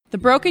The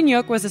Broken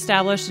Yoke was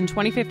established in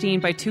 2015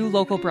 by two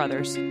local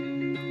brothers.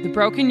 The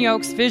Broken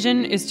Yoke's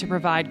vision is to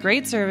provide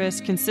great service,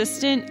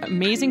 consistent,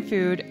 amazing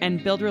food,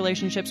 and build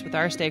relationships with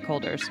our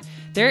stakeholders.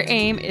 Their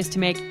aim is to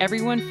make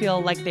everyone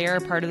feel like they are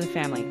a part of the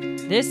family.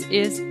 This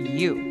is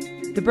you.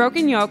 The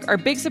Broken Yoke are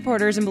big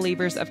supporters and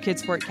believers of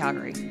KidSport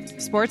Calgary.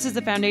 Sports is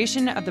the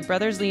foundation of the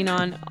brothers lean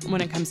on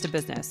when it comes to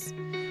business.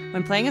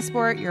 When playing a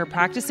sport, you're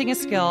practicing a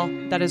skill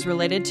that is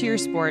related to your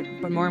sport,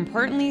 but more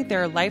importantly,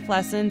 there are life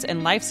lessons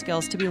and life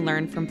skills to be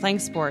learned from playing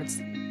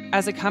sports.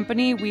 As a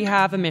company, we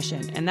have a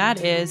mission, and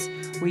that is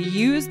we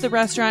use the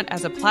restaurant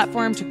as a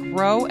platform to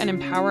grow and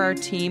empower our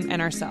team and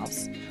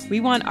ourselves. We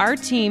want our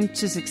team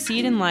to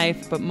succeed in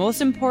life, but most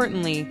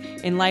importantly,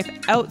 in life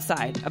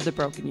outside of the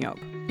Broken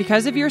Yoke.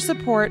 Because of your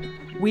support,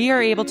 we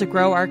are able to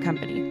grow our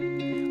company.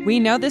 We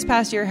know this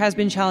past year has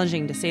been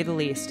challenging, to say the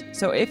least.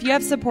 So if you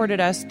have supported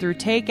us through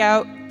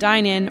takeout,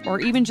 dine-in, or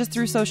even just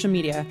through social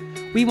media,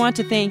 we want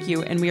to thank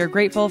you, and we are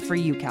grateful for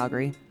you,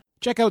 Calgary.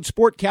 Check out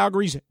Sport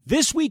Calgary's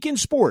This Week in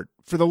Sport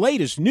for the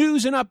latest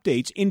news and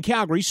updates in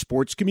Calgary's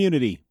sports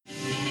community.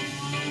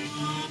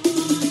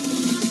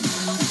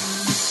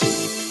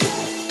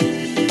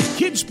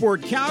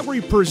 KidSport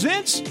Calgary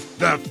presents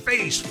the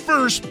Face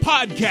First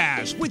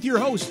Podcast with your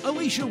hosts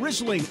Alicia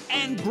Risling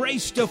and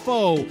Grace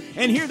Defoe.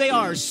 And here they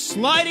are,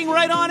 sliding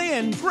right on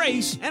in,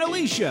 Grace and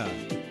Alysia.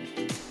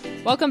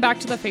 Welcome back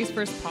to the Face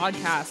First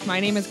Podcast. My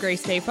name is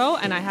Grace Defoe,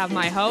 and I have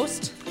my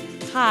host.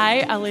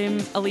 Hi,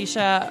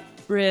 Alicia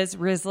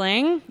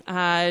Risling.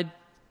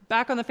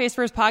 Back on the Face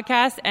First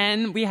Podcast,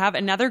 and we have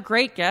another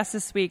great guest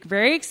this week.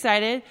 Very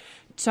excited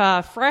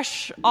to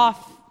fresh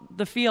off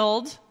the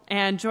field.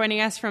 And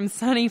joining us from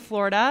sunny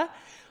Florida,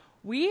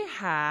 we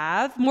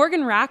have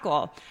Morgan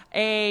Rackel,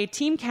 a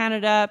Team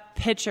Canada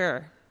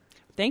pitcher.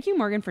 Thank you,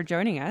 Morgan, for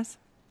joining us.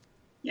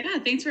 Yeah,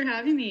 thanks for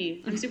having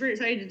me. I'm super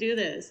excited to do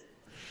this.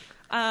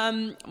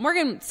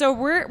 Morgan, so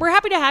we're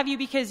happy to have you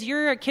because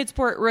you're a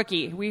KidSport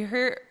rookie. We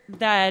heard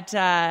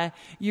that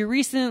you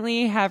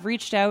recently have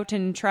reached out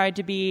and tried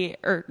to be,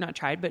 or not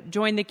tried, but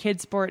joined the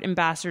KidSport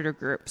Ambassador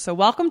Group. So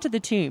welcome to the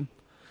team.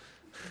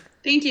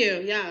 Thank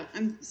you. Yeah,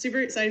 I'm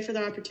super excited for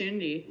the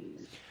opportunity.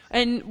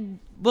 And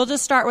we'll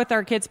just start with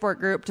our KidSport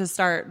group to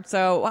start.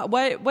 So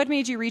what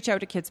made you reach out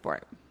to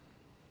KidSport?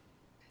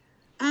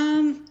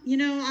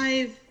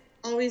 I've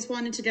always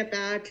wanted to get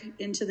back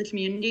into the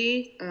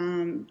community.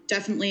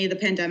 Definitely the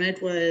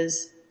pandemic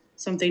was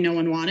something no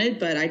one wanted,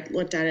 but I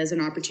looked at it as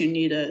an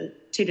opportunity to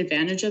take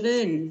advantage of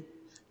it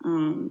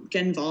and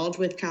get involved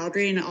with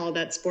Calgary and all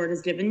that sport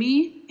has given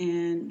me.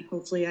 And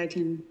hopefully I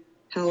can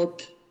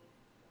help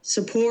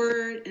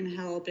support and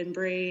help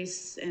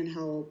embrace and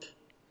help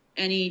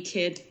any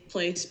kid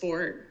play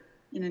sport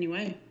in any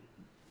way.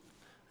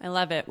 I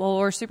love it. Well,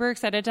 we're super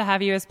excited to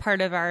have you as part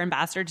of our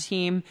ambassador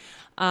team.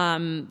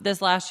 This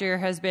last year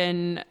has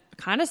been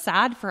kind of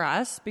sad for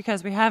us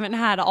because we haven't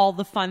had all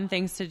the fun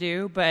things to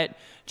do, but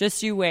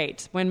just you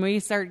wait. When we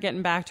start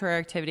getting back to our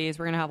activities,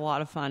 we're going to have a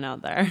lot of fun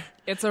out there.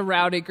 It's a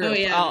rowdy group. Oh,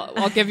 yeah.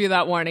 I'll give you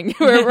that warning.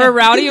 We're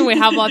rowdy and we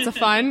have lots of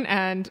fun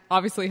and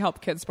obviously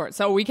help KidSport.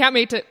 So we can't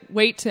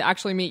wait to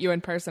actually meet you in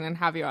person and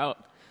have you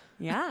out.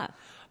 Yeah.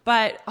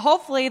 But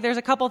hopefully there's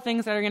a couple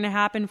things that are going to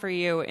happen for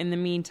you in the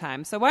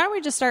meantime. So why don't we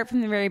just start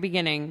from the very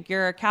beginning?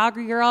 You're a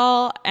Calgary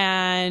girl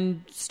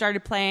and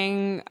started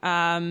playing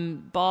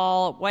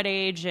ball. What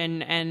age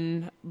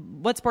and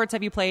what sports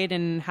have you played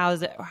and how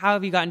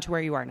have you gotten to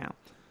where you are now?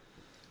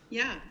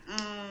 Yeah,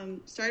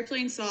 started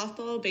playing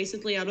softball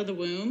basically out of the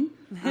womb.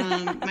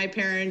 My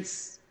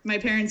parents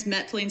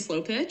met playing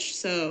slow pitch,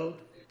 so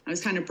I was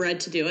kind of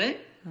bred to do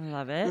it. I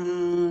love it.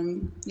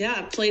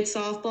 Played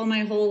softball my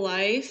whole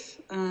life.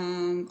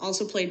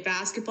 Also played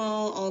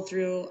basketball up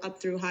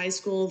through high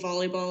school,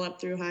 volleyball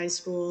up through high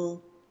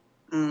school.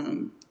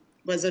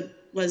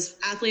 Was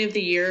athlete of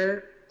the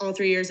year all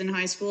 3 years in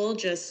high school.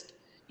 Just,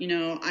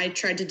 I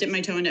tried to dip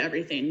my toe into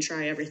everything,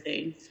 try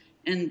everything.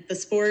 And the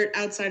sport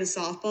outside of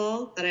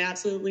softball that I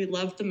absolutely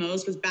loved the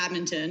most was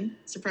badminton,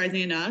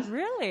 surprisingly enough.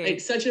 Really? Like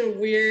such a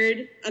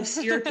weird,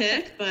 obscure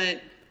pick,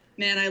 but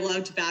man, I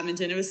loved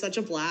badminton. It was such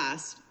a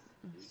blast.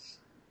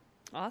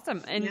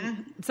 Awesome.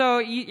 And so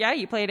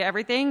you played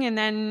everything and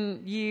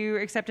then you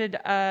accepted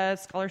a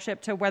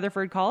scholarship to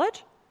Weatherford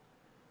College?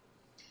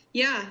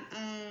 Yeah.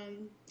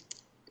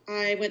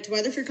 I went to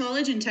Weatherford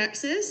College in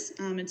Texas.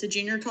 It's a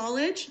junior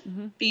college.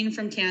 Mm-hmm. Being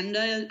from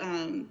Canada,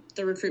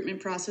 the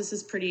recruitment process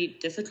is pretty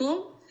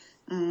difficult.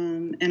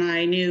 And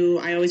I knew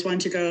I always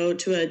wanted to go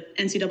to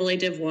a NCAA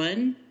Div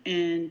 1.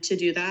 And to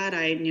do that,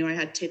 I knew I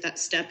had to take that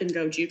step and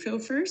go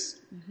JUCO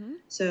first. Mm-hmm.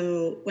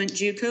 So went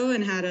JUCO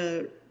and had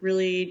a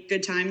really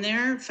good time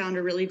there. Found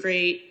a really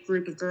great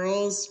group of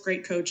girls,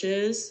 great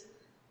coaches,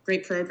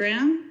 great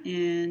program.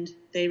 And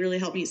they really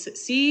helped me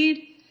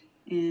succeed.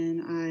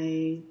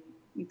 And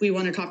we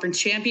won a conference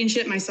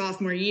championship my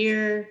sophomore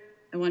year.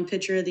 I won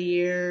pitcher of the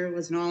year,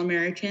 was an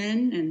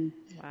All-American, and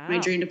my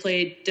dream to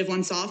play Div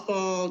 1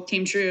 softball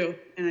came true.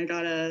 And I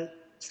got a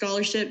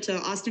scholarship to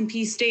Austin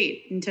Peay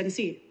State in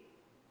Tennessee.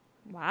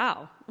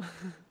 Wow.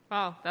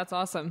 Wow, that's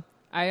awesome.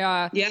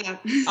 Yeah.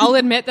 I'll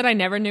admit that I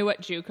never knew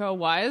what JUCO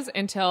was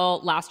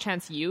until Last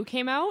Chance U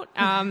came out.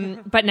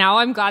 But now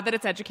I'm glad that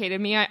it's educated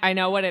me. I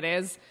know what it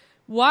is.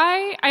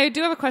 I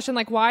do have a question,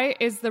 like, why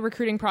is the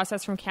recruiting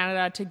process from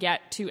Canada to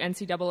get to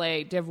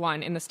NCAA Div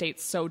 1 in the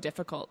States so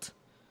difficult?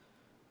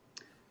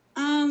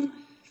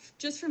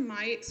 Just from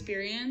my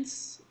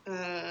experience,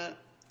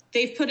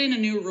 they've put in a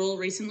new rule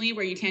recently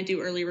where you can't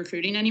do early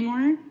recruiting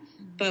anymore.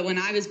 But when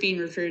I was being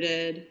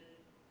recruited,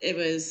 it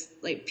was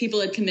like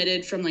people had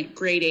committed from like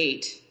grade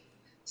 8.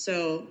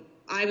 So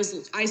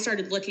I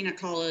started looking at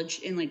college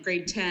in like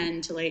grade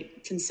 10 to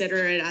like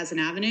consider it as an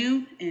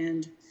avenue.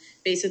 And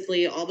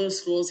basically all those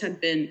schools had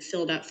been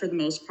filled up for the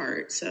most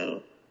part.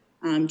 So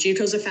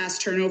JUCO's a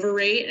fast turnover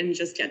rate and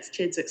just gets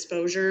kids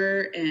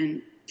exposure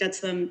and gets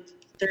them,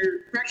 their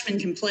freshmen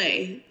can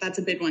play. That's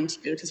a big one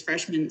too, because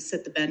freshmen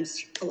sit the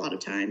bench a lot of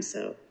times.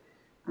 So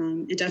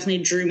it definitely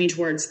drew me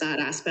towards that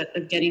aspect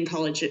of getting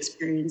college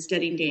experience,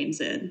 getting games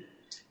in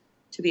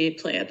to be able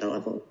to play at the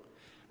level.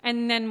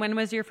 And then when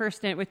was your first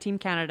stint with Team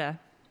Canada?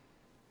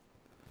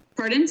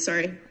 Pardon?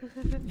 Sorry.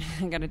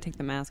 I got to take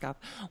the mask off.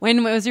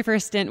 When was your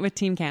first stint with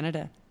Team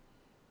Canada?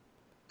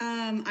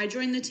 I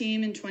joined the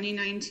team in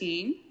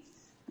 2019.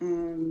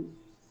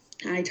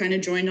 I kind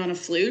of joined on a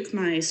fluke.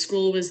 My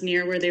school was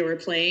near where they were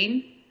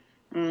playing.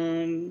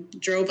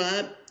 Drove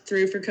up,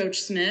 threw for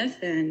Coach Smith,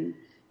 and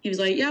he was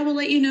like, yeah, we'll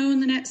let you know in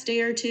the next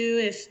day or two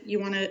if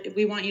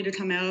we want you to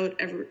come out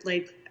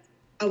like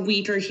a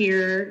week or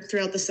here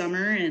throughout the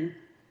summer. And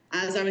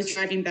as I was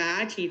driving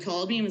back, he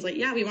called me and was like,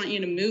 yeah, we want you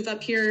to move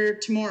up here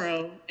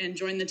tomorrow and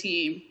join the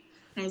team.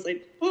 And I was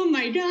like, oh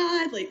my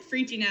God, like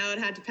freaking out,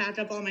 had to pack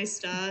up all my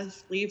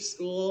stuff, leave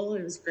school.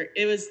 It was great.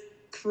 It was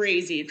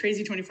crazy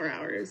 24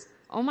 hours.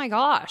 Oh my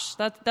gosh,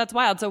 that's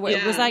wild. So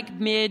it was like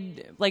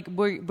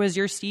was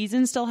your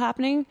season still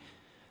happening?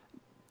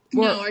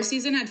 No, our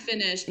season had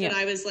finished, but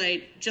I was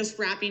like just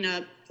wrapping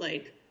up,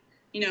 like,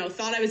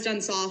 thought I was done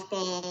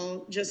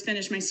softball, just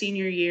finished my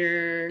senior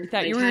year.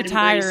 That you were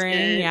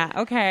retiring. Yeah.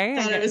 Okay.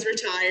 Thought I was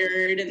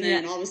retired. And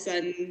then all of a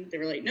sudden they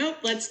were like, nope,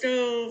 let's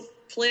go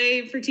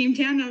play for Team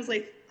Canada. I was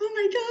like, oh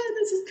my God,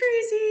 this is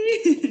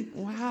crazy.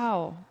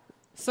 Wow.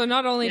 So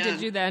not only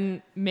did you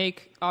then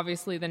make,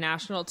 obviously, the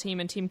national team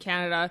and Team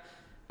Canada,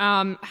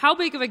 how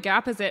big of a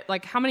gap is it?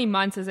 Like, how many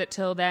months is it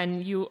till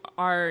then you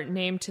are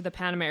named to the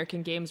Pan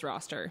American Games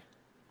roster?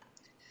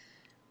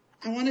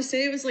 I want to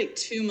say it was like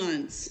 2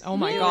 months. Oh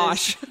my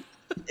gosh.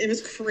 It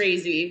was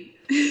crazy.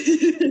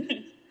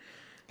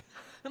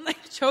 I'm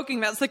like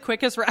choking. That's the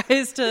quickest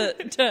rise to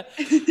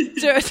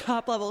a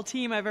top level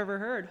team I've ever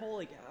heard.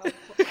 Holy cow.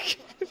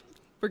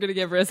 We're going to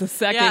give Riz a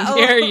second to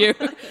hear you.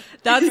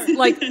 That's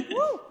like,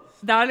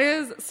 that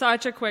is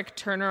such a quick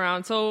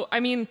turnaround. So, I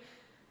mean,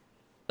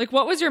 like,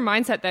 what was your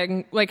mindset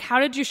then? Like, how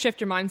did you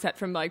shift your mindset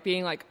from like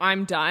being like,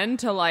 I'm done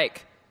to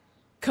like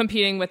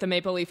competing with a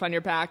maple leaf on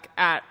your back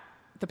at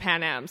the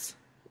Pan Ams?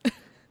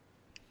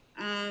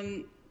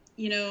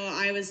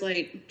 I was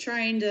like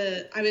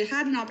I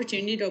had an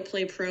opportunity to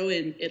play pro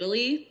in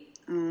Italy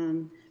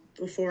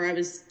before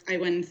I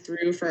went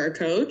through for our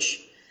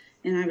coach.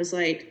 And I was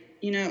like,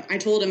 I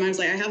told him, I was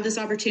like, I have this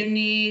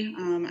opportunity.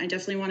 I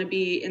definitely want to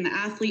be in the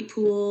athlete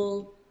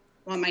pool.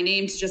 I want my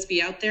name to just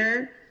be out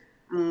there.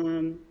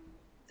 And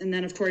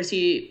then, of course,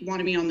 he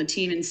wanted me on the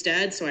team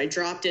instead. So I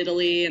dropped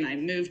Italy and I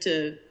moved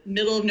to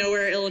middle of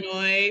nowhere,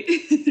 Illinois,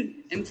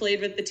 and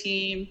played with the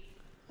team.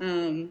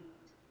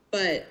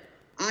 But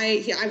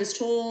I was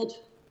told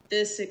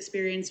this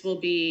experience will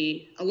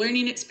be a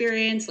learning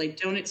experience. Like,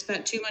 don't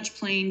expect too much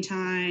playing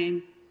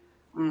time.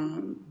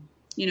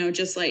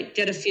 Just like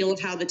get a feel of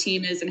how the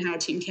team is and how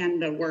Team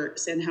Canada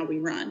works and how we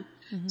run.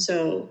 Mm-hmm.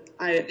 So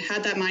I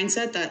had that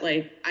mindset that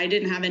like, I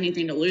didn't have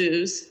anything to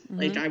lose. Mm-hmm.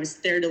 Like I was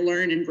there to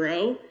learn and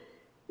grow.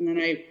 And then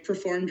I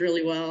performed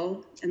really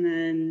well. And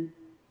then,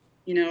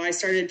 I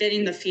started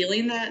getting the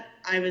feeling that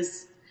I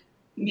was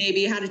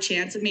maybe had a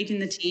chance of making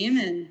the team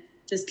and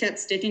just kept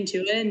sticking to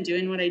it and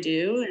doing what I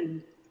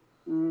do.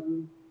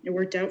 And it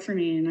worked out for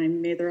me and I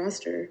made the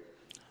roster.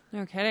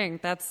 No kidding.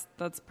 That's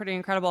pretty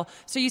incredible.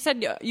 So you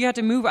said you had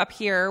to move up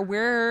here.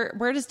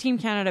 Where does Team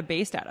Canada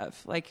based out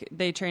of? Like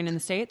they train in the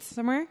States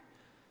somewhere?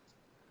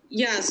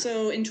 Yeah.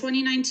 So in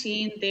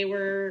 2019, we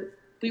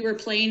were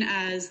playing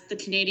as the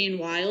Canadian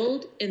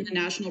Wild in the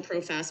National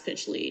Pro Fast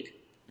Pitch League.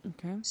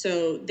 Okay.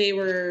 So they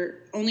were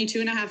only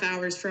 2.5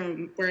 hours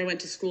from where I went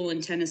to school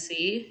in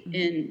Tennessee, mm-hmm.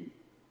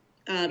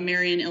 in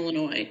Marion,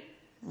 Illinois.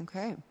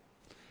 Okay.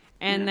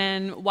 And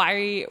then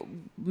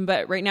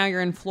but right now you're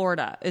in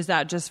Florida. Is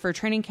that just for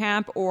training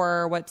camp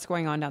or what's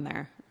going on down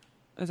there?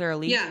 Is there a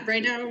league? Yeah,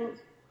 right now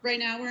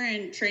we're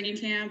in training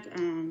camp.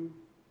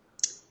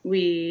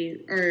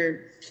 We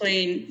are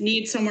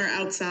need somewhere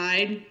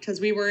outside because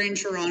we were in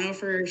Toronto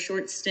for a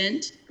short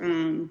stint.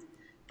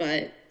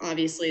 But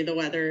obviously the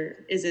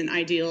weather isn't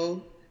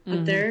ideal mm-hmm.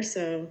 up there.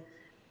 So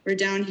we're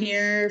down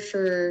here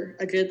for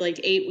a good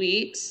 8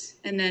 weeks.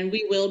 And then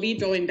we will be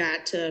going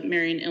back to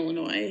Marion,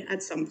 Illinois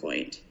at some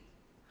point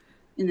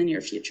in the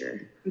near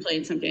future and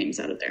playing some games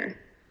out of there.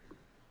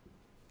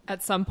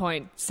 At some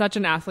point, such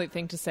an athlete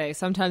thing to say.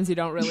 Sometimes you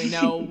don't really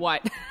know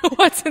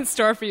what's in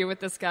store for you with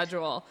the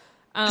schedule.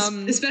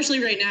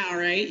 Especially right now,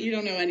 right? You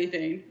don't know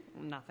anything.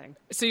 Nothing.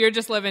 So you're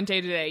just living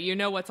day to day. You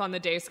know what's on the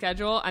day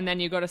schedule, and then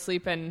you go to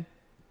sleep and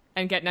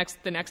get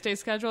the next day's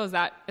schedule. Is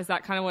that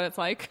kind of what it's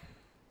like?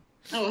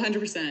 Oh,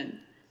 100%.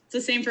 It's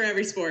the same for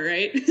every sport,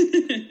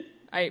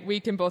 right? We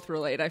can both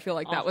relate. I feel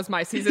like that was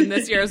my season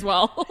this year as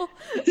well.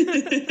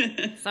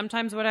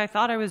 Sometimes what I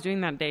thought I was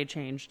doing that day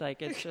changed.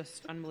 Like, it's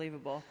just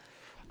unbelievable.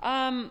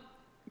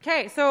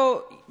 Okay,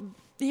 so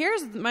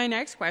here's my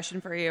next question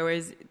for you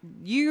is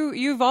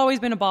you've always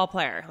been a ball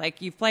player.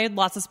 Like, you've played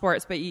lots of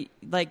sports,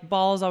 but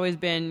ball has always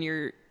been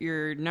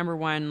your number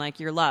one, like,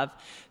 your love.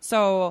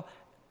 So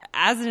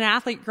as an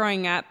athlete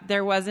growing up,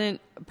 there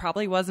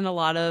probably wasn't a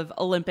lot of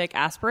Olympic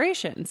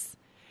aspirations.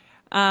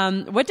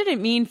 What did it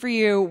mean for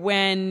you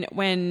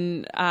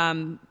when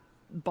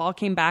ball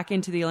came back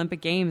into the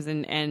Olympic Games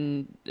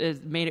and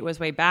it made its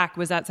way back?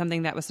 Was that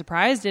something that was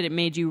surprised? Did it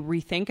made you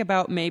rethink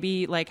about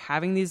maybe like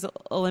having these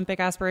Olympic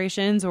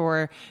aspirations,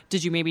 or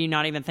did you maybe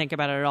not even think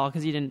about it at all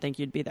because you didn't think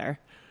you'd be there?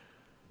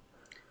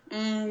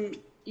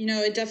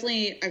 It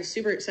definitely, I was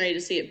super excited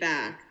to see it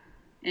back.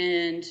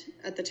 And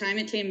at the time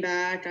it came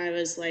back, I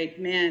was like,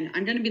 man,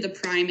 I'm going to be the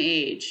prime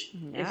age.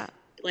 Yeah.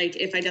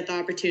 If I get the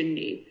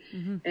opportunity.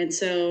 Mm-hmm. And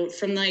so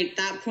from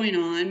that point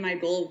on, my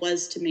goal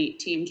was to make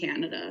Team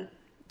Canada.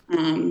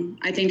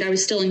 I think I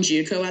was still in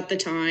JUCO at the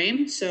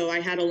time, so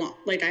I had a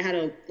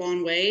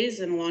long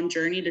ways and a long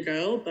journey to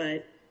go,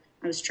 but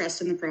I was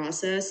trusting the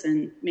process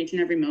and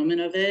making every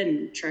moment of it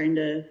and trying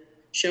to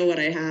show what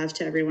I have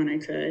to everyone I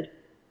could.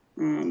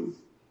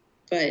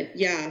 But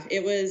yeah,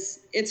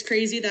 it's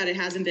crazy that it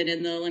hasn't been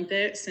in the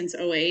Olympics since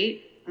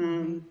 2008.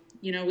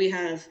 We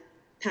have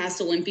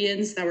past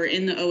Olympians that were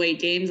in the 2008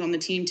 games on the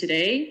team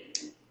today.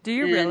 Do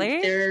you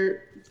really?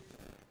 They're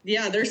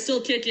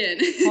still kicking.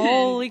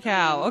 Holy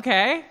cow.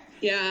 Okay.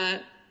 Yeah.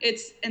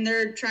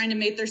 They're trying to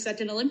make their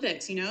second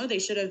Olympics, they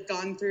should have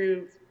gone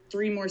through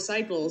 3 more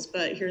cycles,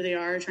 but here they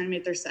are trying to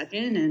make their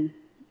second. And,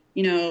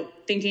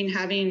 thinking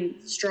having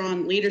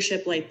strong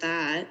leadership like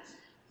that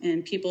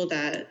and people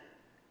that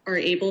are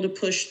able to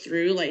push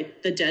through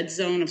like the dead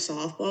zone of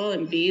softball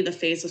and be the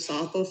face of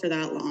softball for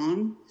that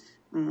long,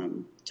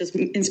 just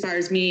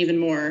inspires me even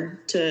more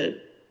to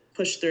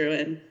push through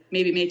and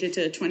maybe make it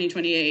to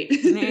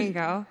 2028. There you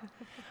go.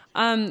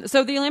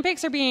 So the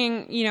Olympics are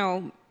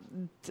being,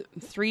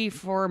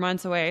 3.5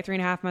 months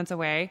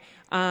away.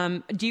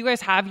 Do you guys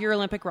have your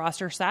Olympic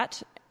roster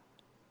set?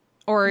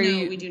 Or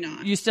no, we do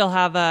not. You still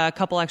have a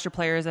couple extra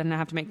players and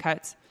have to make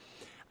cuts.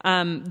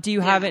 Do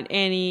you have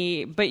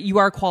but you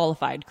are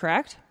qualified,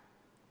 correct?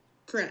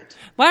 Correct.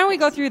 Why don't we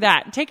go through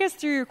that? Take us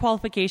through your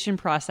qualification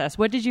process.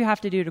 What did you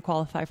have to do to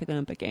qualify for the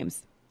Olympic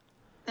Games?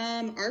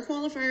 Our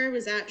qualifier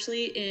was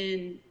actually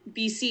in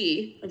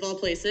BC, of all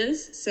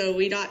places. So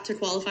we got to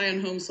qualify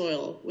on home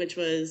soil, which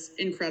was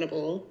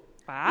incredible.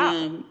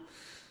 Wow.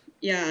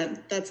 Yeah,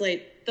 that's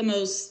like the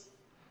most,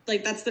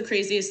 that's the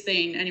craziest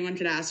thing anyone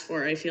could ask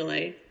for, I feel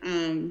like.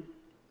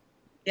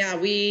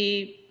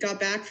 We got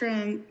back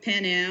from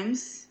Pan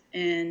Am's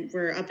and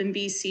we're up in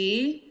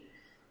BC.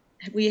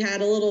 We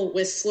had a little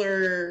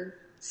Whistler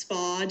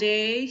spa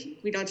day.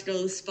 We got to go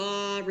to the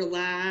spa,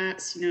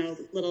 relax,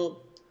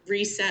 little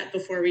reset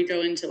before we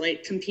go into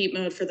compete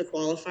mode for the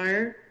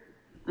qualifier.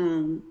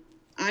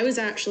 I was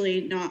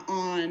actually not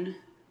on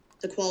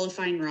the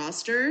qualifying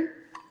roster.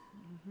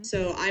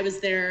 So I was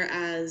there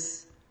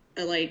as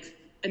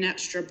an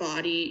extra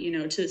body,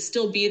 to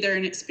still be there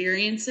and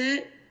experience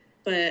it.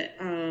 But,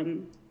 I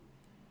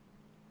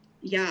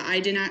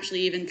didn't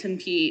actually even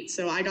compete.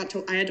 So I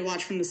had to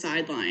watch from the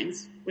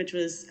sidelines, which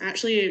was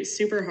actually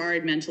super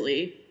hard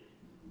mentally,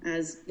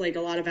 as a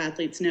lot of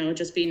athletes know,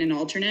 just being an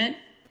alternate.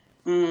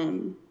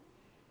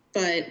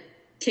 But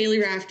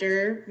Kaylee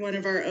Rafter, one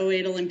of our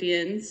 2008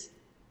 Olympians,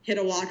 hit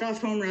a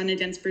walk-off home run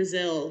against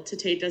Brazil to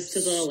take us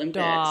to the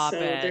Olympics.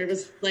 There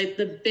was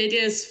the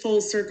biggest full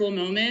circle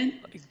moment.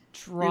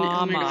 Drama. And,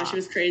 oh my gosh, it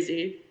was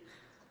crazy.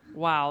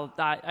 Wow,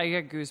 I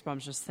get goosebumps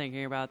just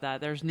thinking about that.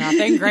 There's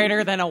nothing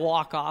greater than a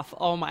walk-off.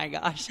 Oh my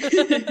gosh.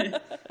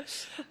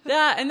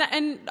 Yeah,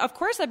 and of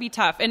course that'd be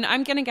tough. And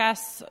I'm gonna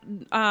guess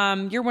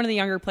you're one of the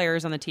younger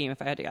players on the team,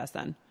 if I had to guess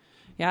then.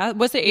 Yeah.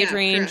 What's the age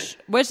range?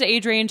 Correct. What's the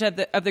age range of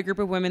the group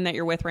of women that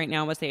you're with right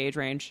now? What's the age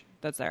range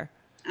that's there?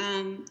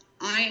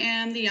 I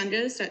am the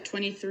youngest at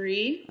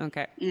 23.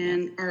 Okay.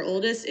 And our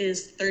oldest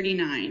is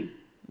 39.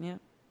 Yeah.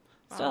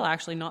 Still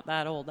actually not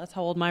that old. That's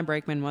how old my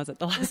brakeman was at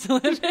the last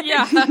Olympics.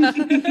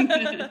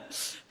 Yeah.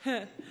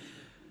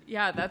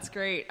 Yeah, that's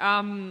great.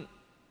 I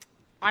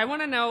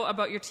want to know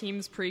about your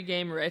team's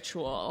pregame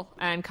ritual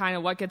and kind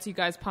of what gets you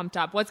guys pumped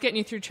up. What's getting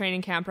you through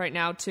training camp right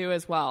now too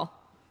as well?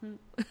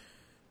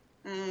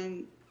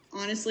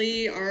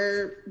 Honestly,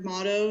 our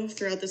motto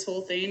throughout this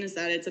whole thing is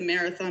that it's a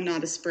marathon,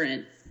 not a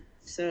sprint.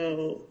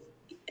 So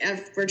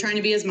we're trying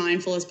to be as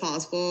mindful as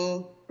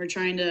possible. We're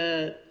trying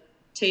to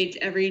take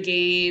every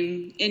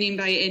game, inning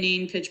by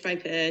inning, pitch by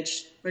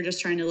pitch. We're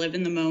just trying to live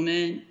in the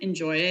moment,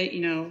 enjoy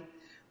it.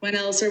 When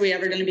else are we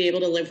ever going to be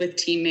able to live with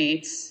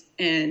teammates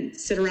and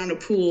sit around a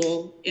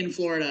pool in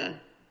Florida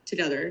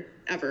together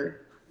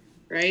ever,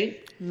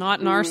 right?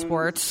 Not in our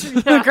sports.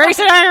 Grace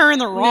and I are in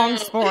the wrong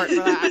sport for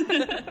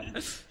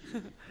that.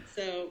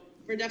 So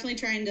we're definitely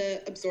trying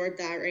to absorb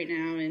that right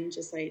now and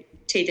just like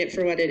take it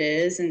for what it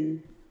is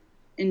and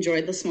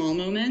enjoy the small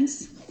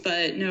moments.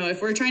 But no,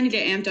 if we're trying to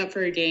get amped up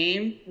for a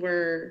game,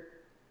 we're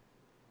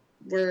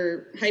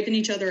hyping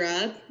each other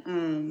up,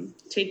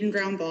 taking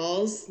ground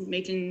balls,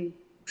 making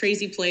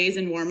crazy plays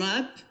in warm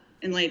up.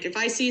 And like, if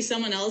I see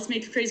someone else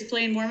make a crazy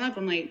play in warm up,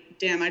 I'm like,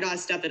 damn, I got to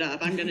step it up.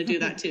 I'm going to do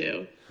that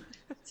too.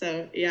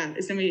 So yeah,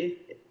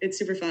 it's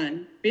super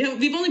fun.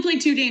 We've only played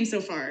 2 games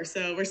so far,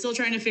 so we're still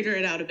trying to figure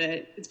it out a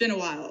bit. It's been a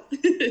while.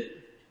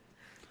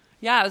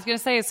 Yeah, I was going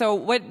to say, so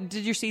what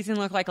did your season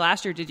look like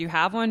last year? Did you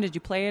have one? Did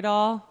you play at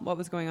all? What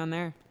was going on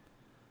there?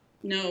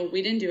 No,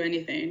 we didn't do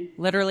anything.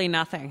 Literally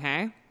nothing,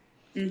 hey?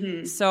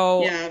 Mm-hmm.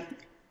 So yeah.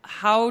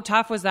 How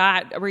tough was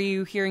that? Were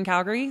you here in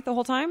Calgary the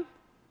whole time?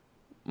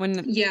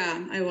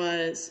 Yeah, I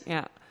was.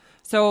 Yeah.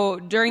 So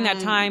during that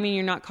time and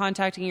you're not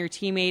contacting your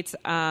teammates,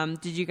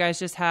 did you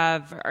guys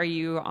are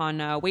you on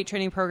a weight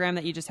training program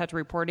that you just had to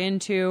report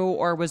into,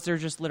 or was there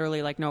just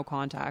literally like no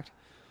contact?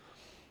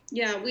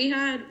 Yeah, we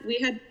had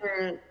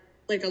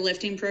like a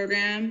lifting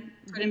program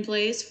put in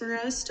place for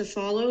us to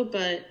follow.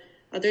 But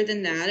other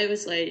than that, it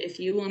was like, if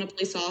you want to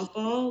play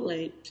softball,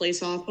 like play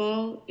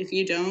softball. If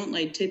you don't,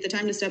 like take the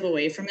time to step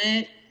away from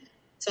it.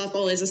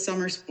 Softball is a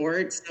summer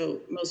sport, so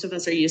most of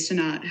us are used to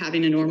not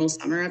having a normal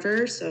summer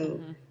ever. So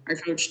our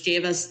coach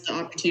gave us the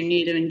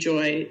opportunity to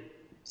enjoy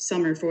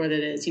summer for what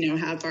it is,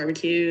 have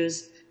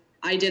barbecues.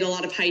 I did a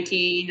lot of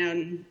hiking out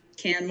in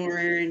Canmore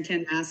and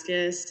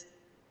Kananaskis,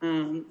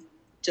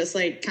 just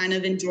like kind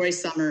of enjoy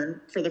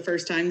summer for the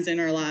first times in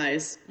our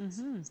lives.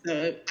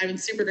 So I'm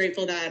super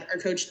grateful that our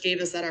coach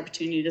gave us that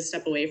opportunity to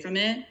step away from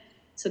it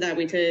so that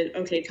we could,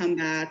 come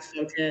back,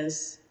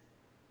 focus,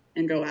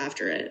 and go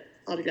after it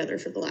all together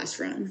for the last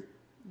run.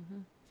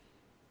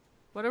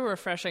 What a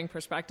refreshing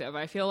perspective.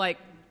 I feel like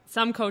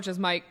some coaches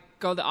might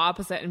go the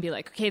opposite and be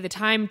like, okay,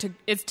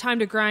 it's time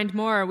to grind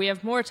more. We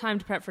have more time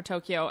to prep for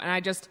Tokyo. And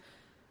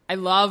I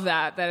love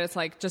that it's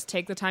like, just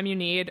take the time you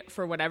need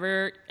for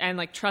whatever, and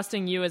like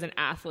trusting you as an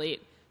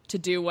athlete to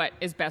do what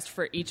is best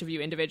for each of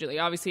you individually.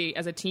 Obviously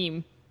as a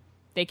team,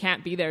 they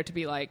can't be there to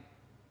be like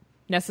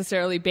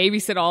necessarily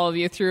babysit all of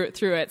you through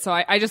it. So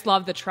I just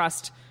love the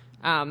trust.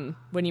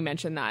 When you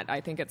mentioned that, I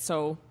think it's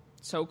so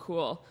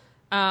cool.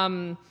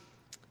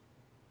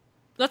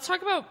 Let's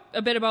talk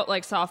a bit about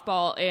like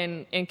softball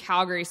in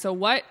Calgary. So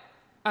what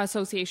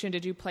association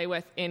did you play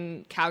with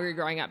in Calgary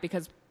growing up?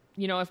 Because,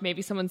 if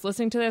maybe someone's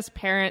listening to this,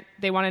 parent,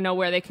 they want to know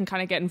where they can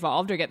kind of get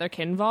involved or get their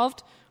kid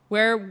involved.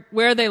 Where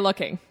are they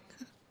looking?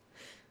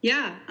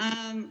 Yeah.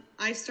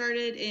 I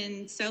started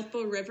in South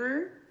Bow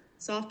River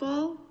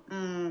softball,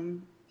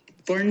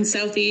 born in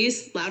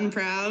Southeast, loud and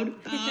proud.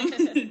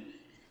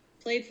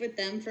 Played with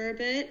them for a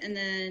bit, and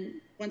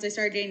then once I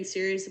started getting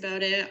serious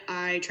about it,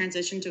 I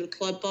transitioned to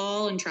club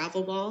ball and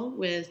travel ball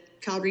with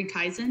Calgary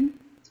Kaizen.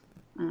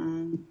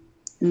 And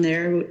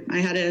there I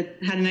had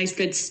a nice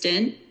good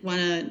stint, won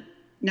a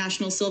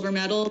national silver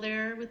medal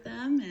there with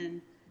them,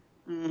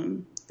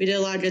 and we did a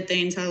lot of good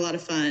things, had a lot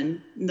of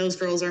fun. And those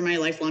girls are my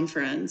lifelong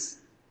friends.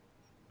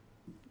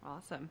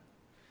 Awesome.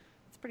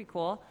 That's pretty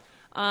cool.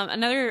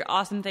 Another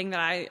awesome thing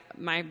that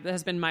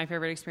has been my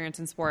favorite experience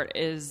in sport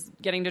is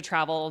getting to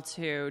travel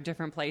to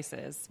different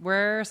places.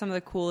 Where are some of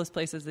the coolest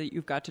places that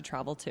you've got to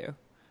travel to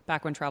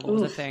back when travel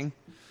was a thing?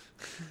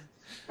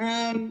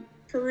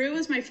 Peru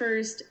was my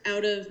first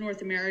out of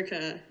North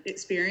America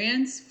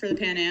experience for the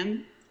Pan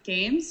Am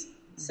Games.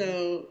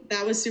 So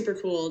that was super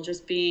cool,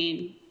 just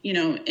being,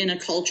 in a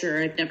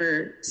culture I've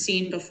never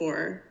seen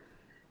before.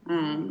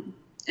 And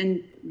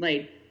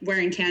like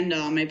wearing Canada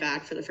on my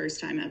back for the first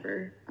time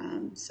ever.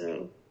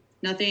 So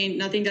nothing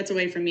gets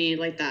away from me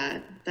like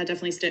that. That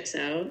definitely sticks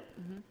out.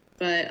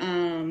 But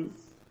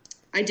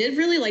I did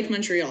really like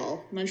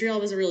Montreal. Montreal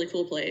was a really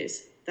cool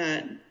place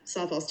that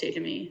softball's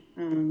taken me.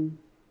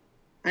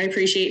 I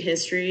appreciate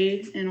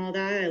history and all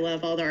that. I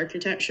love all the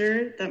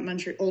architecture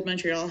that old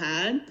Montreal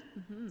had.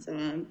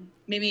 So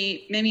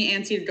maybe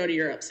antsy to go to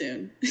Europe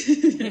soon.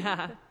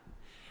 Yeah.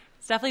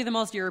 It's definitely the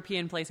most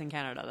European place in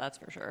Canada, that's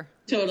for sure.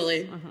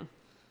 Totally.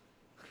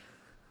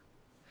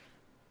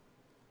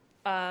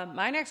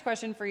 My next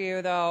question for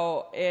you,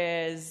 though,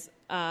 is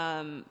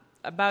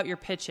about your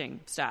pitching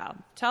style.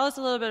 Tell us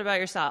a little bit about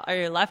your style. Are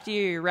you a lefty?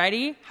 Are you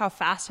righty? How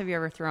fast have you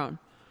ever thrown?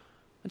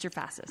 What's your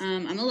fastest?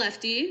 I'm a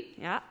lefty.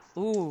 Yeah.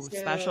 Ooh, so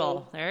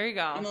special. There you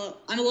go. I'm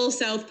a little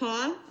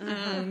southpaw.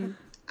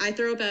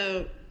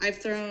 I've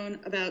thrown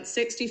about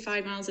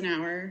 65 miles an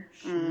hour.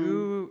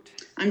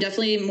 I'm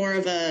definitely more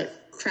of a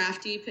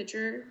crafty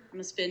pitcher. I'm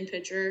a spin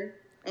pitcher.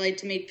 I like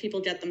to make people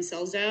get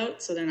themselves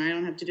out, so then I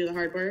don't have to do the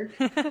hard work.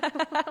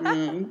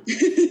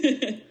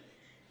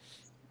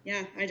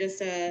 Yeah,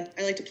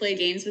 I like to play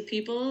games with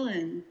people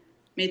and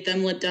make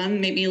them look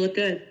dumb, make me look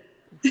good.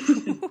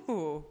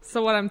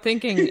 So what I'm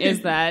thinking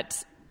is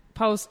that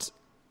post,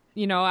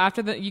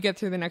 after you get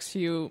through the next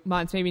few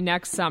months, maybe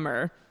next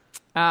summer,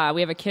 we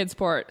have a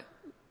KidSport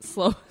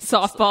slow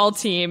softball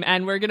team,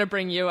 and we're gonna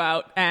bring you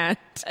out, and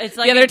it's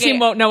like the other team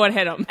won't know what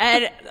hit them.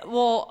 And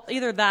well,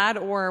 either that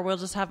or we'll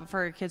just have it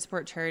for a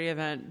KidSport charity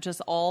event.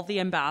 Just all the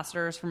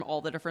ambassadors from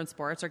all the different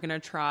sports are gonna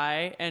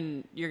try,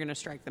 and you're gonna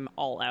strike them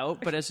all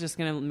out. But it's just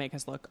gonna make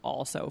us look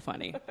all so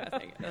funny. I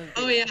think.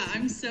 Oh yeah,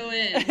 I'm so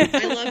in.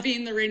 I love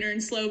being the ringer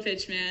and slow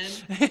pitch, man.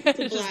 It's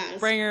a blast.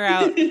 Bring her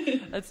out.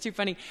 That's too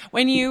funny.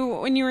 When you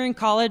were in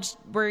college,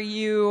 were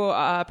you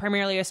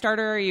primarily a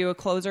starter? Are you a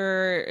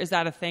closer? Is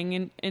that a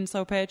thing in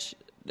slow pitch?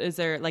 Is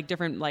there like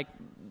different,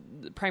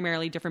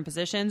 primarily different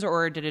positions,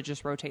 or did it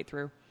just rotate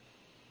through?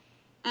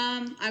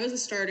 I was a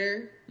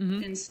starter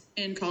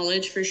in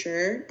college for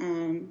sure.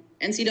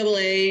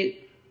 NCAA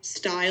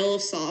style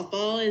of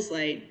softball is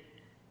like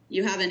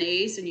you have an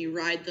ace and you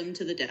ride them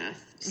to the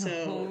death.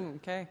 So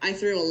okay. I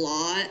threw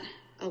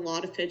a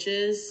lot of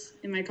pitches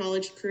in my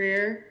college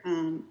career.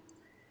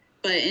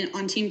 But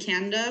on Team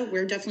Canada,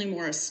 we're definitely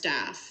more a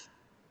staff.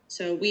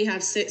 So we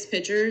have 6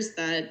 pitchers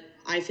that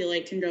I feel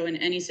like can go in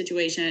any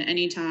situation at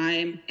any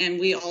time, and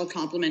we all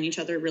complement each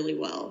other really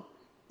well.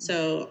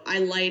 So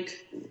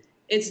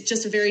it's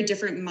just a very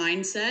different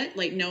mindset,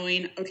 like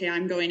knowing, okay,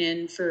 I'm going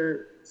in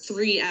for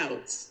 3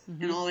 outs,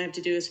 and all I have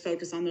to do is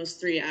focus on those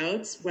 3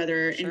 outs,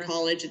 whether in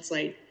college it's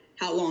like,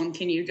 how long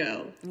can you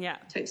go? Yeah.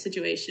 Type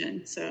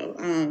situation.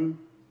 So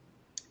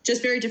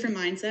just very different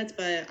mindsets,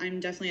 but I'm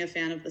definitely a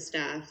fan of the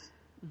staff.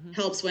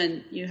 Helps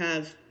when you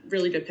have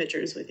really good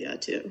pitchers with you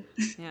too.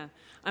 Yeah.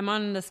 I'm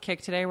on this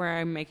kick today where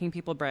I'm making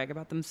people brag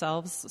about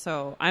themselves.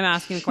 So I'm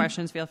asking the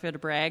questions. Feel free to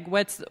brag.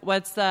 What's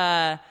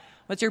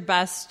your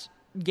best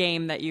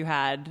game that you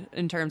had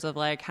in terms of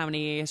like how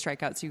many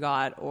strikeouts you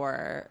got,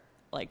 or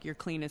like your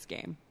cleanest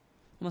game?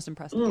 Most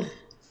impressive.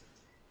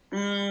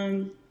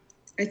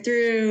 I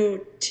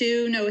threw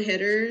 2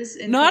 no-hitters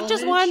in Not college.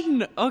 just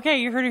one?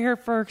 Okay, you heard it here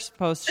first,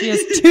 Post. She has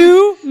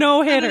 2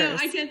 no-hitters.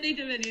 I can't think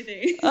of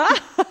anything.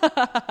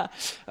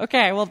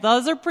 Okay, well,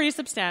 those are pretty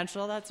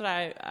substantial. That's what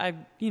I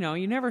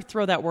you never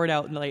throw that word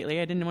out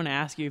lately. I didn't want to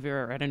ask you if you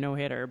were at a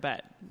no-hitter,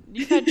 but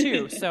you had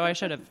 2, so I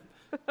should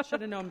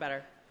have known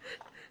better.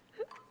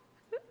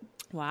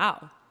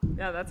 Wow.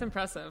 Yeah, that's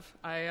impressive.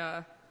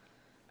 I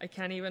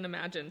can't even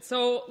imagine.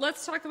 So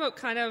let's talk about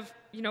kind of,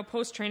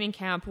 post-training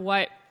camp,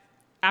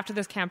 after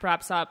this camp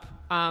wraps up,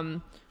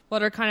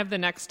 what are kind of the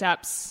next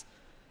steps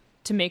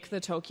to make the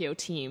Tokyo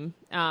team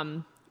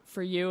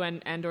for you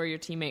and or your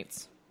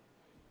teammates?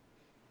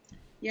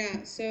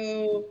 Yeah,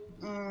 so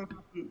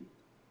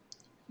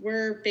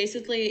we're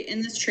basically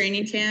in this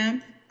training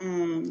camp.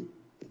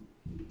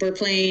 We're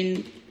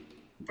playing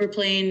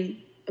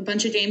a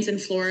bunch of games in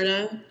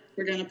Florida.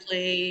 We're going to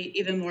play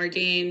even more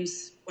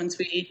games once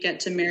we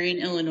get to Marion,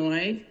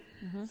 Illinois.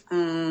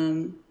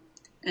 And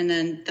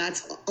then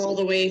that's all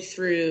the way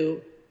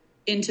through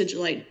into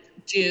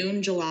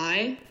June,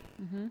 July.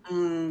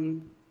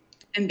 And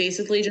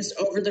basically just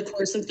over the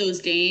course of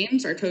those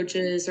games, our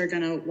coaches are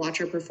going to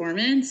watch our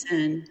performance.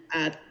 And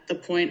at the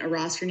point a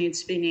roster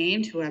needs to be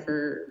named,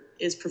 whoever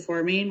is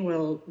performing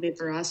will make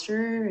the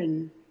roster.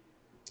 And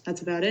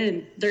that's about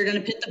it. They're going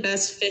to pick the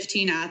best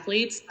 15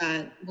 athletes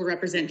that will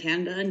represent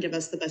Canada and give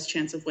us the best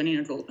chance of winning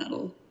a gold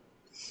medal.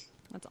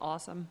 That's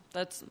awesome.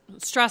 That's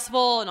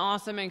stressful and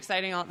awesome and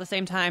exciting all at the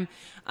same time.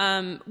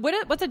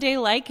 What's a day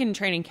like in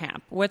training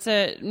camp?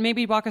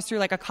 Maybe walk us through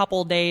like a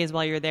couple days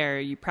while you're there.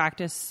 You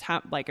practice,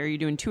 are you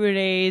doing 2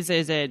 days?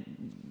 Is it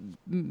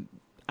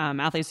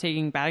athletes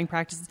taking batting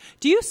practices?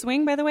 Do you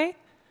swing, by the way?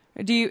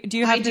 Do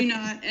you have I do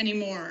not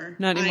anymore.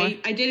 Not anymore?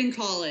 I did in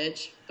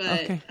college,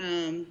 but okay.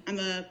 I'm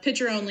a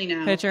pitcher only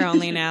now. Pitcher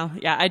only now.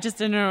 Yeah, I just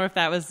didn't know if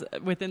that was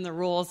within the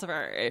rules of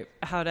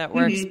how that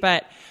works.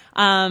 But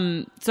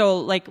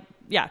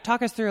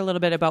talk us through a little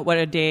bit about what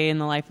a day in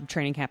the life of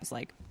training camp is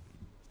like.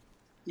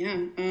 Yeah.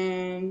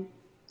 In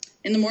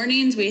the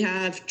mornings we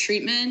have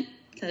treatment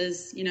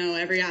because,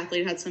 every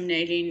athlete has some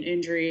nagging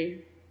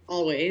injury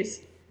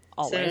always.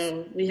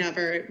 So we have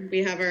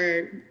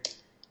our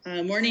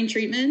morning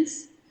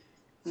treatments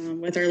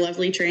with our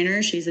lovely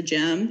trainer. She's a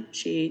gem.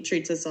 She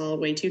treats us all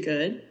way too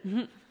good.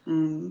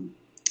 And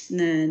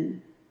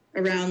then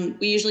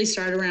we usually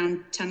start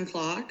around 10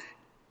 o'clock.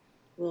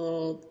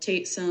 We'll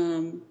take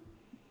some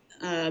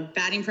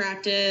batting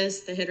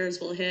practice. The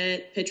hitters will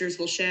hit, pitchers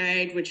will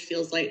shag, which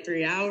feels like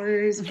 3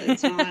 hours, but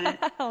it's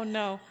not. Oh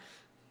no.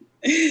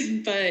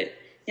 But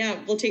yeah,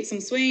 we'll take some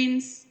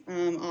swings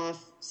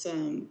off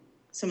some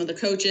of the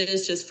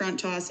coaches, just front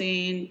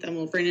tossing. Then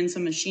we'll bring in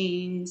some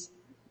machines.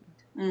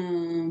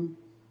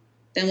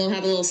 Then we'll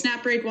have a little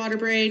snap break, water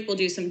break. We'll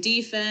do some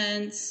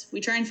defense. We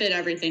try and fit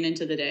everything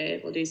into the day.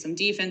 We'll do some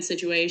defense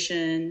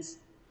situations.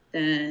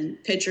 Then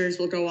pitchers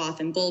will go off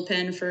in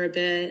bullpen for a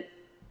bit,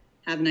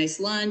 have a nice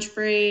lunch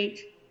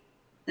break.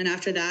 Then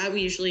after that,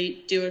 we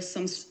usually do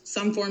some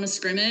form of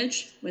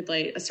scrimmage with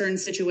like a certain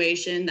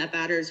situation that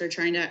batters are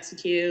trying to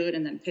execute,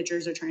 and then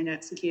pitchers are trying to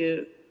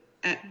execute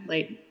at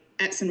like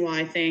X and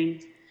Y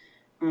thing.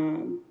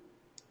 And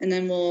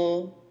then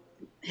we'll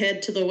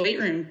head to the weight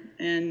room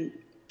and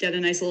get a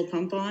nice little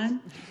pump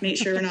on, make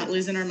sure we're not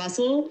losing our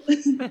muscle.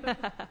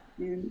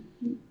 And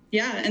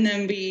Yeah, and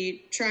then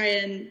we try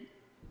and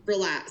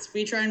relax.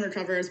 We try and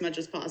recover as much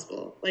as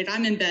possible. Like,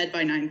 I'm in bed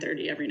by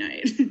 9:30 every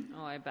night.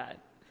 Oh, I bet.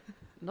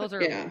 Those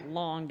are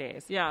long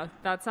days. Yeah,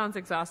 that sounds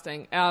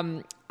exhausting.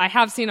 I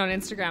have seen on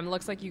Instagram, it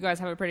looks like you guys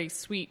have a pretty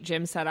sweet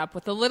gym set up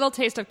with a little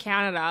taste of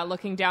Canada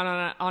looking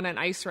down on an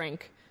ice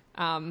rink.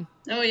 Oh,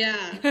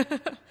 yeah.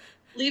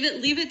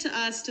 Leave it to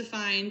us to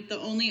find the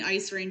only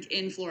ice rink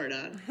in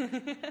Florida.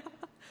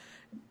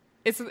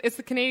 It's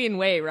the Canadian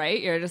way,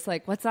 right? You're just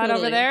like, what's that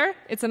over there?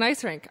 It's an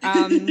ice rink.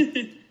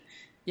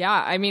 Yeah,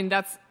 I mean,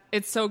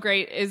 it's so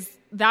great. Is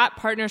that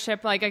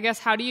partnership, like, I guess,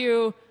 how do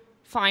you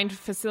find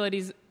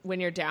facilities when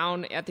you're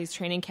down at these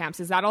training camps?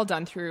 Is that all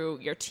done through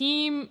your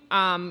team,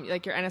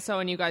 like your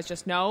NSO, and you guys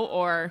just know,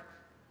 or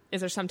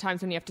is there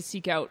sometimes when you have to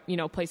seek out,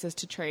 places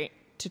to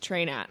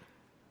train at?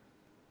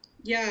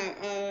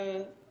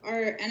 Yeah,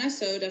 our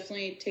NSO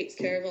definitely takes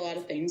care of a lot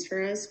of things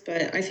for us,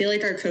 but I feel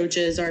like our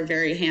coaches are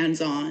very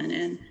hands-on,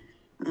 and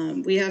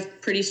we have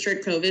pretty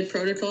strict COVID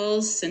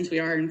protocols since we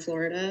are in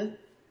Florida.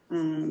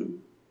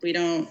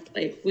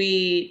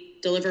 We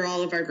deliver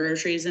all of our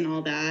groceries and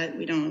all that.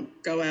 We don't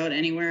go out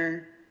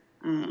anywhere.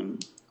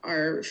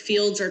 Our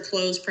fields are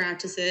closed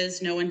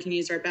practices. No one can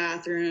use our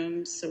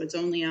bathrooms, so it's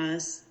only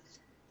us.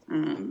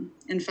 And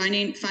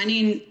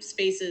finding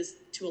spaces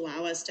to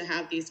allow us to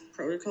have these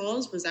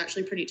protocols was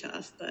actually pretty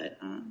tough. But,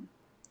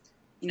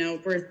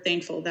 we're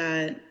thankful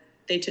that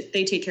they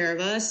take care of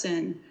us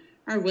and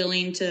are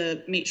willing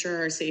to make sure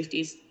our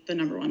safety is the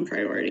number one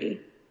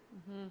priority.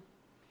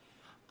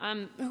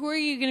 Who are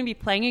you going to be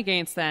playing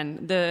against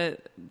then?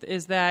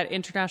 Is that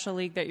international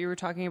league that you were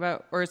talking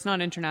about, or it's not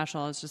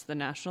international, it's just the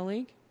national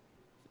league?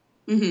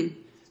 Mm-hmm.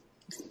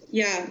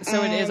 Yeah.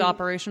 So it is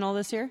operational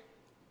this year?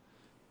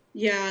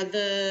 Yeah,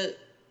 the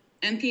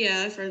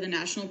NPF, or the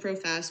National Pro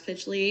Fast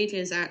Pitch League,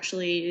 is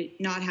actually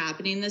not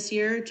happening this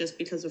year just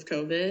because of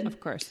COVID. Of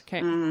course.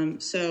 Okay.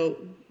 So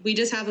we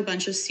just have a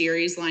bunch of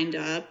series lined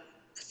up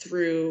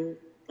through,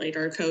 like,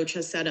 our coach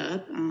has set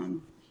up.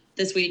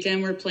 This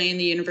weekend, we're playing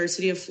the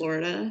University of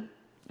Florida.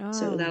 Oh.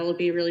 So that will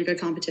be a really good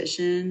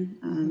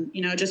competition.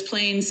 Just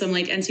playing some,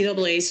 like,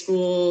 NCAA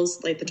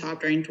schools, like the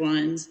top-ranked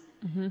ones.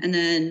 Mm-hmm. And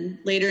then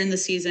later in the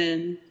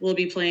season, we'll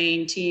be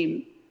playing,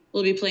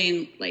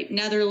 like,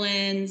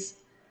 Netherlands,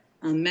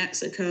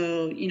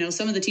 Mexico,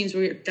 some of the teams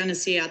we're going to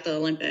see at the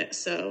Olympics.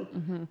 So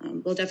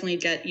we'll definitely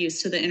get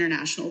used to the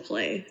international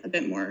play a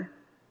bit more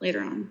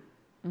later on.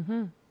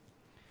 Mm-hmm.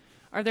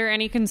 Are there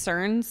any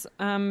concerns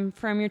from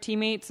your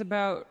teammates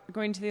about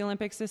going to the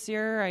Olympics this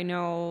year? I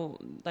know,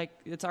 like,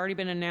 it's already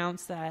been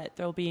announced that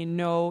there'll be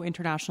no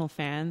international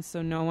fans,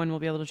 so no one will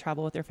be able to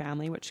travel with their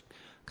family, which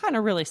kind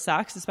of really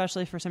sucks,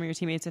 especially for some of your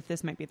teammates if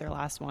this might be their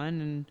last one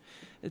and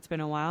it's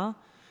been a while.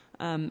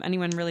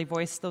 Anyone really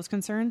voice those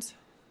concerns?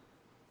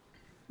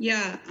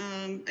 Yeah,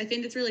 I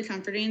think it's really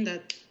comforting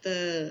that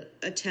the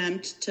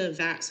attempt to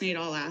vaccinate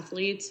all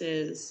athletes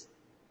is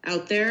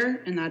out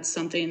there, and that's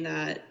something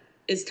that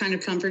is kind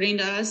of comforting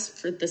to us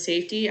for the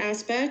safety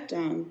aspect.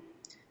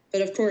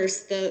 But of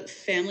course, the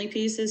family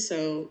piece is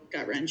so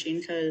gut-wrenching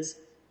because,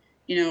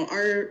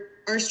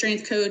 our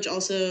strength coach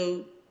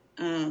also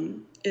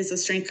is a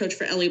strength coach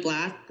for Ellie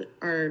Black,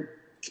 our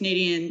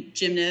Canadian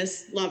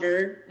gymnast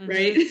lover,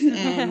 right?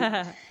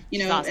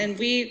 Awesome. And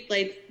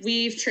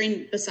we've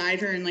trained beside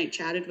her and, like,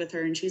 chatted with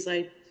her, and she's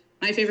like,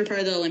 my favorite part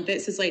of the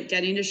Olympics is, like,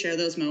 getting to share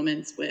those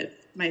moments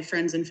with my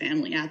friends and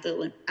family at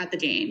the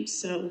games.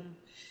 So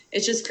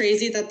it's just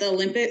crazy that the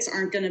Olympics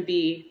aren't going to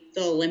be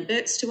the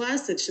Olympics to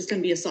us. It's just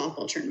going to be a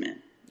softball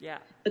tournament. Yeah.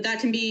 But that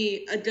can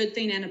be a good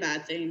thing and a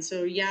bad thing.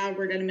 So yeah,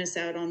 we're going to miss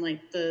out on,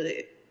 like,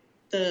 the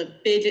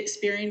big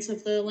experience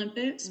of the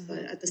Olympics, but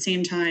at the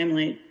same time,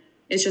 like,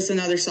 it's just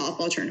another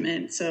softball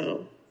tournament.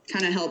 So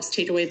kind of helps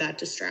take away that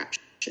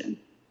distraction.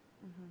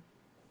 Mm-hmm.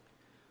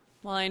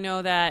 Well, I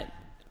know that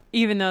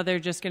even though they're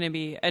just going to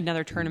be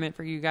another tournament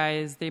for you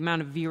guys, the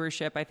amount of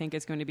viewership, I think,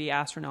 is going to be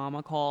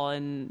astronomical,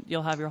 and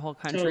you'll have your whole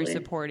country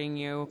supporting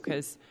you,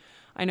 because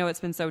I know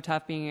it's been so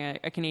tough being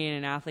a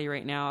Canadian athlete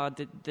right now.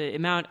 The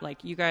amount,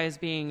 like, you guys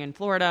being in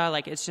Florida,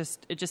 like, it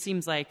just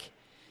seems like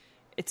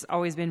it's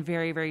always been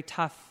very, very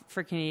tough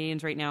for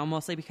Canadians right now,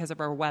 mostly because of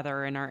our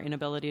weather and our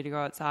inability to go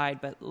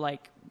outside. But,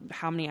 like,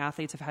 how many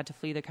athletes have had to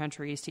flee the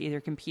countries to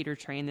either compete or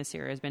train this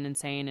year has been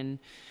insane, and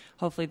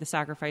hopefully the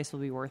sacrifice will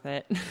be worth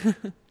it.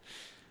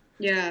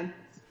 Yeah.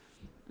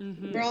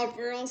 Mm-hmm.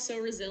 We're all so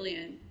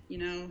resilient,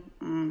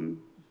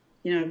 being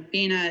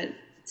at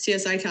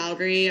CSI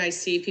Calgary, I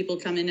see people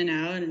come in and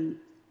out, and,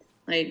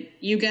 like,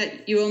 you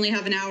only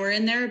have an hour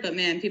in there, but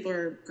man, people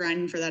are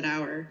grinding for that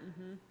hour.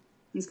 Mm-hmm.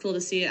 It's cool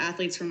to see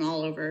athletes from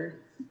all over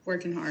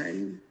working hard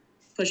and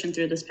pushing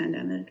through this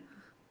pandemic.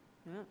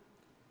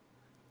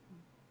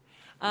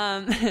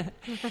 Yeah.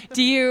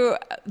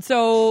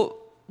 So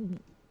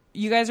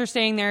you guys are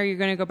staying there. You're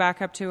going to go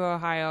back up to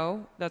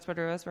Ohio. That's what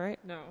it was, right?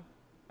 No.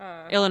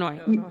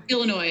 Illinois.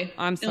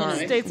 I'm sorry.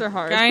 Illinois. States are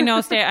hard. I know.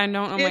 I don't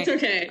know. It's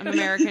okay. I'm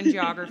American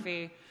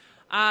geography.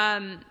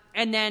 And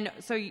then,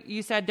 so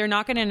you said they're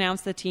not going to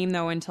announce the team,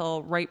 though,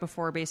 until right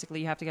before basically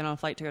you have to get on a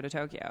flight to go to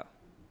Tokyo.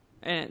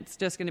 And it's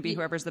just going to be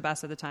whoever's the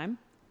best at the time?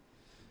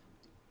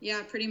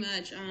 Yeah, pretty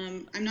much.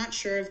 I'm not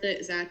sure of the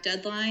exact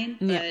deadline,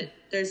 but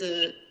there's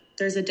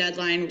a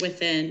deadline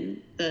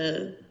within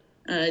the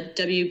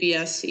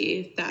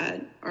WBSC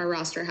that our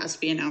roster has to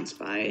be announced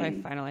by.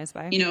 Finalized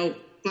by. You know,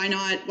 why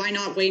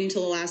not wait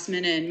until the last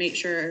minute and make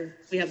sure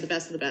we have the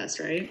best of the best,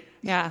 right?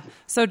 Yeah.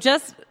 So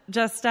just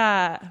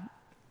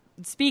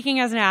speaking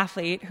as an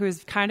athlete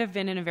who's kind of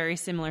been in a very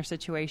similar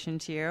situation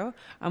to you,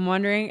 I'm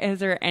wondering, is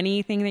there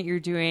anything that you're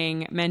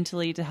doing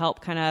mentally to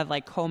help kind of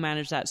like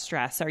co-manage that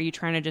stress? Are you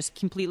trying to just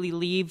completely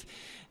leave,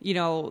 you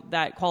know,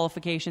 that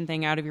qualification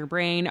thing out of your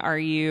brain? Are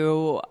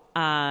you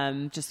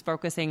just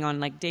focusing on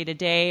like day to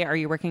day? Are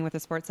you working with a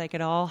sports psych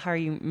at all? How are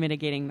you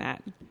mitigating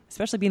that?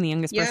 Especially being the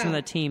youngest person on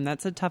the team.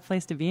 That's a tough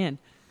place to be in.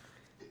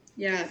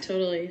 Yeah,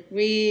 totally.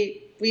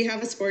 We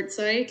have a sports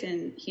psych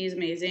and he's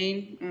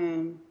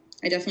amazing.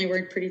 I definitely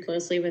work pretty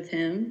closely with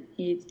him.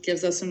 He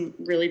gives us some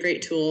really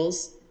great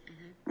tools.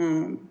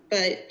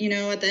 But, you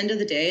know, at the end of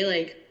the day,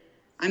 like,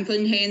 I'm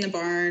putting hay in the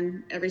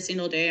barn every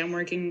single day. I'm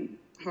working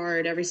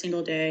hard every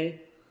single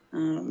day.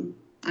 I'm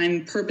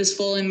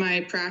purposeful in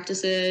my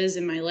practices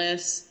and my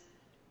lifts.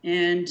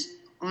 And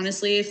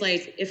honestly,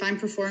 if I'm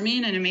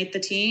performing and I make the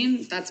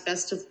team, that's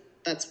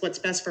what's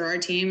best for our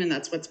team, and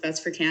that's what's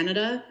best for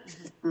Canada.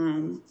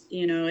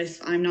 You know, if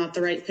I'm not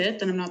the right pick,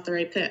 then I'm not the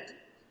right pick.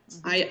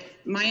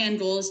 My end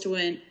goal is to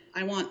win.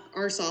 I want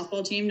our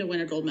softball team to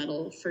win a gold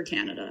medal for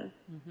Canada.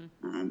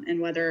 And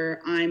whether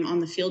I'm on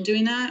the field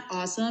doing that,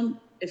 awesome.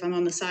 If I'm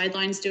on the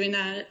sidelines doing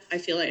that, I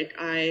feel like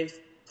I've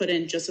put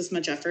in just as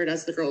much effort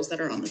as the girls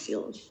that are on the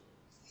field.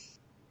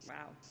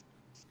 Wow.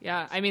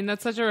 Yeah, I mean,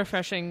 that's such a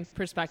refreshing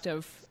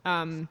perspective.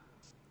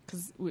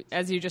 Because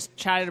as you just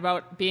chatted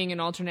about being an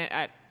alternate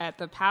at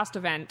the past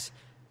event,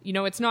 you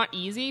know, it's not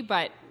easy,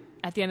 but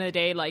at the end of the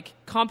day, like,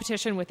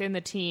 competition within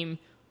the team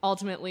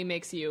ultimately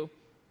makes you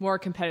more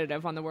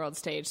competitive on the world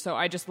stage. So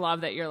I just love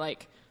that you're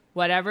like,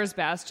 whatever's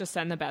best, just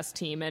send the best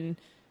team. And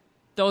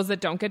those that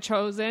don't get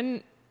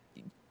chosen,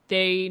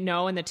 they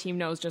know, and the team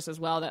knows just as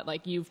well, that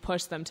like you've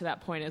pushed them to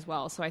that point as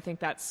well. So I think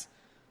that's,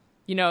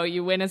 you know,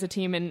 you win as a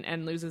team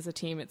and lose as a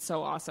team. It's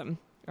so awesome.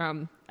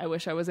 I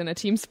wish I was in a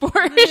team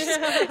sport.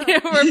 You know,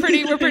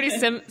 we're pretty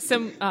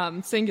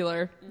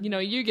singular. You know,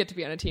 you get to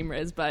be on a team,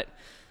 Riz, but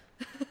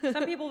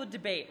some people would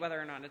debate whether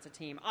or not it's a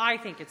team. I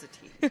think it's a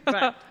team,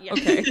 but yeah.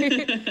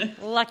 Okay.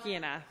 Lucky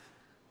enough.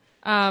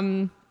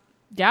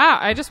 Yeah,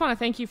 I just want to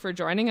thank you for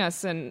joining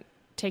us and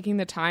taking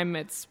the time.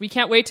 We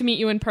can't wait to meet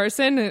you in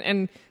person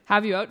and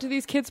have you out to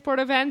these KidSport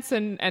events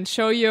and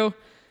show you,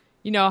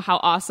 you know, how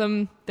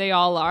awesome they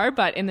all are.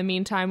 But in the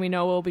meantime, we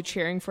know we'll be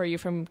cheering for you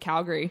from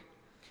Calgary.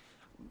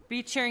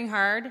 Be cheering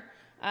hard.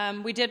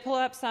 We did pull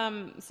up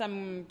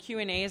some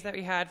Q&As that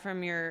we had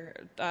from your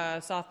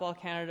Softball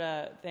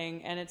Canada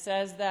thing, and it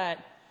says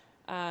that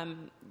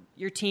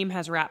your team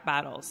has rap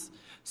battles.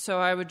 So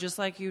I would just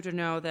like you to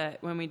know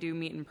that when we do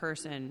meet in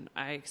person,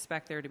 I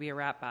expect there to be a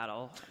rap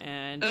battle.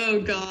 And oh,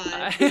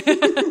 God.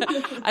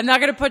 I'm not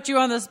going to put you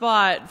on the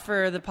spot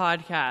for the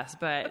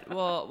podcast, but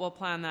we'll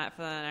plan that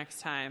for the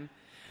next time.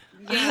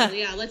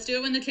 Yeah, let's do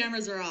it when the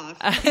cameras are off.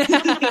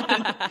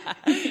 I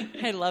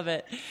love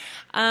it.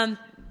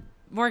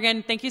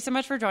 Morgan, thank you so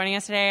much for joining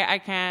us today. I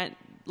can't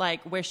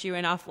wish you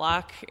enough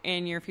luck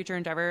in your future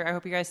endeavor. I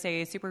hope you guys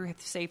stay super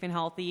safe and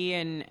healthy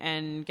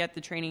and get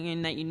the training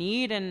in that you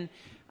need and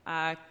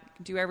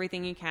do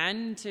everything you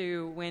can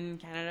to win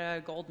Canada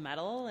a gold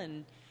medal.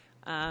 And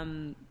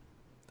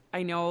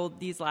I know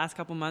these last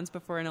couple months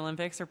before an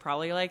Olympics are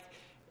probably like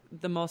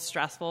the most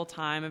stressful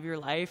time of your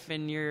life,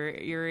 and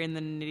you're in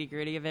the nitty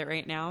gritty of it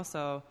right now.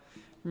 So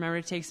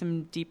remember to take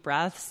some deep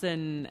breaths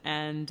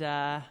and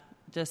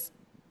just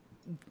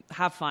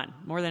have fun.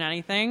 More than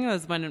anything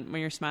is when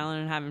you're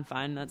smiling and having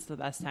fun. That's the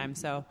best time.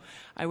 So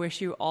I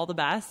wish you all the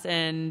best,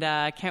 and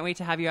can't wait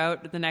to have you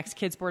out at the next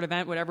KidSport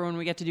event, whatever one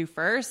we get to do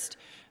first.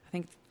 I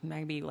think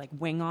maybe like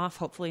wing off,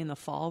 hopefully in the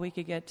fall we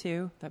could get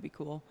to. That'd be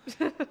cool.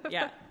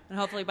 Yeah. And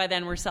hopefully by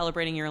then we're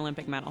celebrating your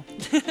Olympic medal.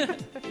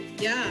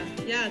 Yeah.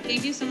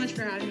 Thank you so much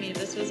for having me.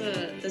 This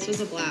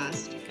was a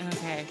blast.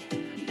 Okay.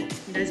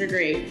 You guys are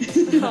great.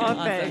 Oh,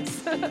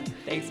 awesome.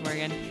 Thanks,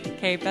 Morgan.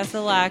 Okay, best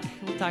of luck.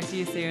 We'll talk to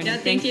you soon. Yeah,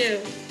 thank you.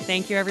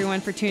 Thank you, everyone,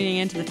 for tuning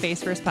in to the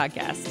Face First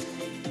podcast.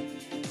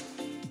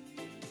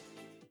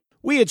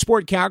 We at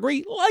Sport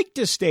Calgary like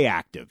to stay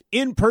active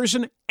in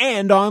person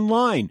and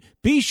online.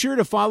 Be sure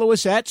to follow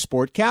us at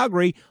Sport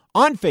Calgary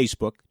on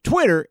Facebook,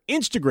 Twitter,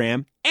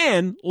 Instagram,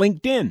 and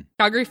LinkedIn.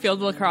 Calgary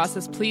Field Lacrosse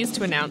is pleased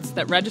to announce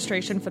that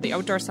registration for the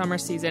outdoor summer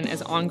season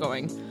is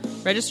ongoing.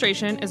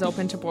 Registration is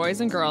open to boys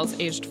and girls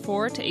aged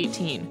 4 to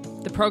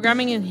 18. The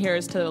programming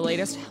adheres to the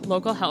latest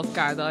local health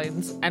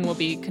guidelines and will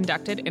be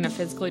conducted in a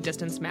physically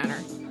distanced manner.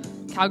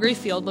 Calgary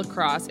Field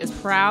Lacrosse is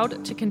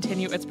proud to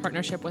continue its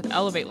partnership with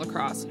Elevate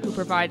Lacrosse, who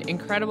provide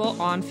incredible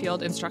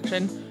on-field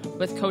instruction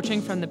with coaching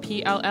from the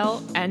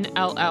PLL,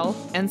 NLL,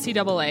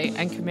 NCAA,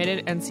 and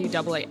committed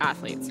NCAA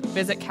athletes.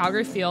 Visit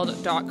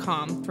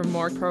calgaryfield.com for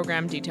more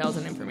program details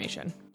and information.